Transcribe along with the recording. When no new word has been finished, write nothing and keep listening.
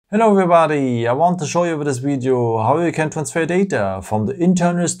Hello everybody, I want to show you with this video how you can transfer data from the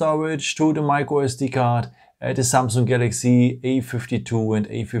internal storage to the microSD card at the Samsung Galaxy A52 and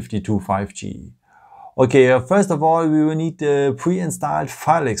A52 5G. Okay, first of all, we will need the pre-installed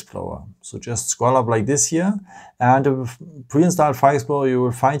File Explorer. So just scroll up like this here, and the pre-installed File Explorer you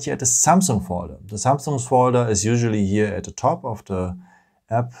will find here at the Samsung folder. The Samsung folder is usually here at the top of the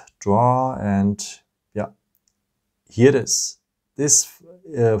app drawer, and yeah, here it is. This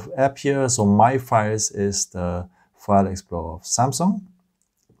app here, so My Files, is the File Explorer of Samsung.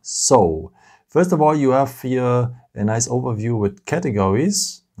 So first of all, you have here a nice overview with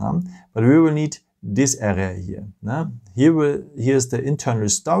categories, but we will need this area here. Here's the internal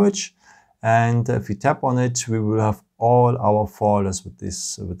storage, and if we tap on it, we will have all our folders with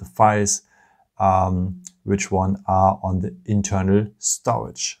the files which one are on the internal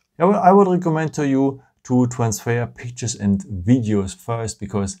storage. I would recommend to you to transfer pictures and videos first,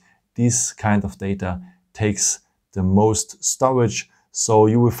 because this kind of data takes the most storage. So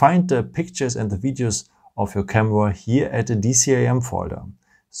you will find the pictures and the videos of your camera here at the DCIM folder.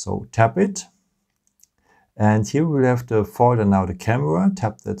 So tap it, and here we will have the folder now, the camera.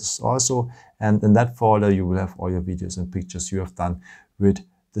 Tap that also, and in that folder you will have all your videos and pictures you have done with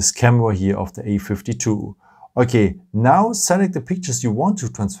this camera here of the A52. Okay, now select the pictures you want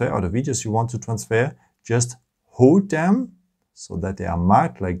to transfer or the videos you want to transfer. Just hold them so that they are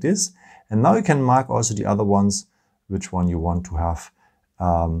marked like this. And now you can mark also the other ones, which one you want to have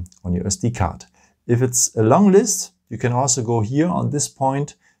on your SD card. If it's a long list, you can also go here on this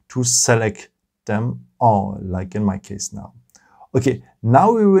point to select them all, like in my case now. Okay,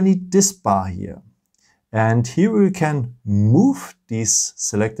 now we will need this bar here. And here we can move these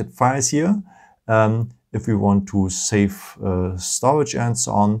selected files here if we want to save storage and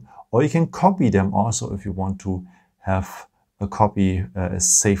so on. Or you can copy them also if you want to have a copy as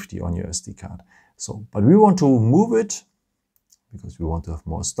safety on your SD card. So, but we want to move it because we want to have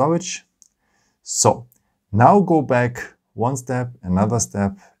more storage. So now go back one step, another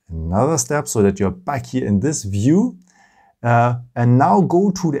step, so that you're back here in this view. And now go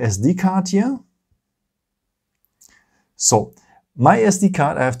to the SD card here. So my SD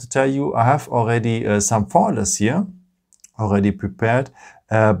card, I have to tell you, I have already some folders here already prepared.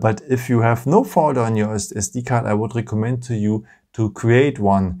 But if you have no folder on your SD card, I would recommend to you to create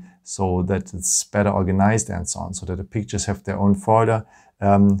one so that it's better organized and so on, so that the pictures have their own folder.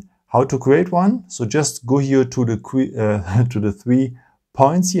 How to create one? So just go here to the 3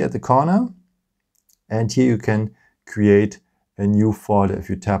 points here at the corner, and here you can create a new folder if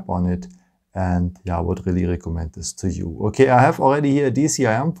you tap on it. And yeah, I would really recommend this to you. Okay, I have already here a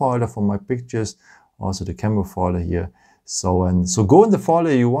DCIM folder for my pictures, also the camera folder here. So go in the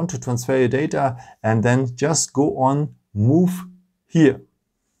folder you want to transfer your data, and then just go on move here.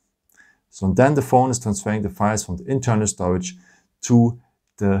 So then the phone is transferring the files from the internal storage to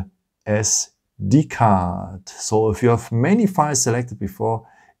the SD card. So if you have many files selected before,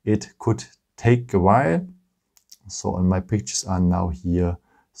 it could take a while. So and my pictures are now here,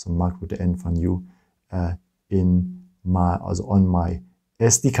 so marked with the N for new on my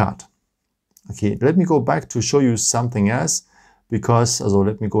SD card. Okay, let me go back to show you something else, because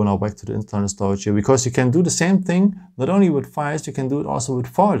let me go now back to the internal storage here, because you can do the same thing not only with files, you can do it also with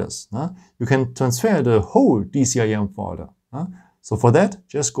folders. You can transfer the whole DCIM folder. So for that,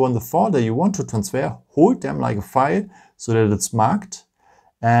 just go on the folder you want to transfer, hold them like a file so that it's marked,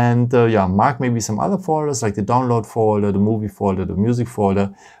 and mark maybe some other folders like the download folder, the movie folder, the music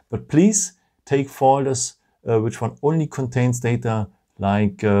folder. But please take folders which one only contains data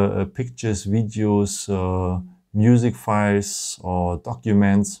like pictures, videos, music files or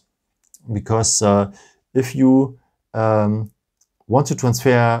documents, because if you want to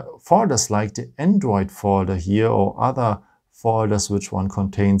transfer folders like the Android folder here or other folders which one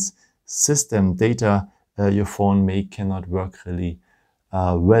contains system data, your phone cannot work really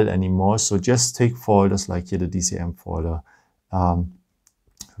well anymore. So just take folders like here the DCM folder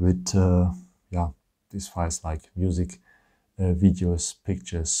with these files like music, videos,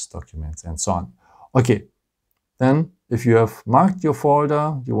 pictures, documents, and so on. Okay, then if you have marked your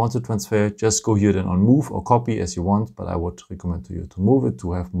folder you want to transfer, just go here then on move or copy as you want, but I would recommend to you to move it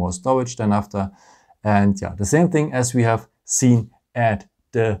to have more storage then after. And yeah, the same thing as we have seen at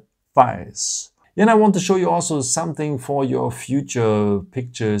the files. Then I want to show you also something for your future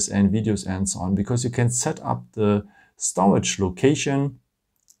pictures and videos and so on, because you can set up the storage location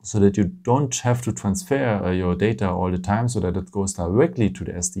so that you don't have to transfer your data all the time, so that it goes directly to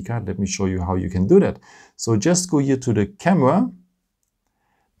the SD card. Let me show you how you can do that. So just go here to the camera,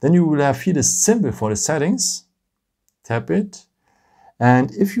 then you will have here the symbol for the settings, tap it,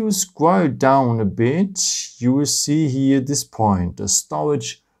 And if you scroll down a bit, you will see here this point, the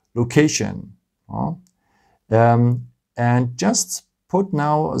storage location. And just put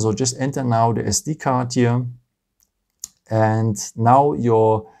now, so just enter now the SD card here. And now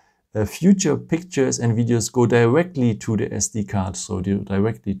your future pictures and videos go directly to the SD card, so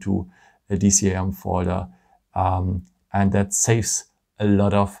directly to a DCIM folder. And that saves a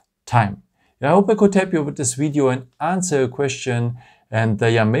lot of time. I hope I could help you with this video and answer a question. And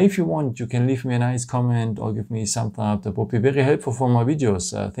yeah, maybe if you want, you can leave me a nice comment or give me some thumbs up. That would be very helpful for my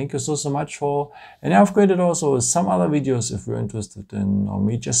videos. Thank you so much for. And I've created also some other videos if you're interested in, or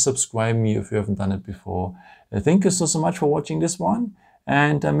me, just subscribe me if you haven't done it before. Thank you so much for watching this one.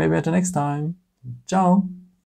 And maybe until next time. Ciao.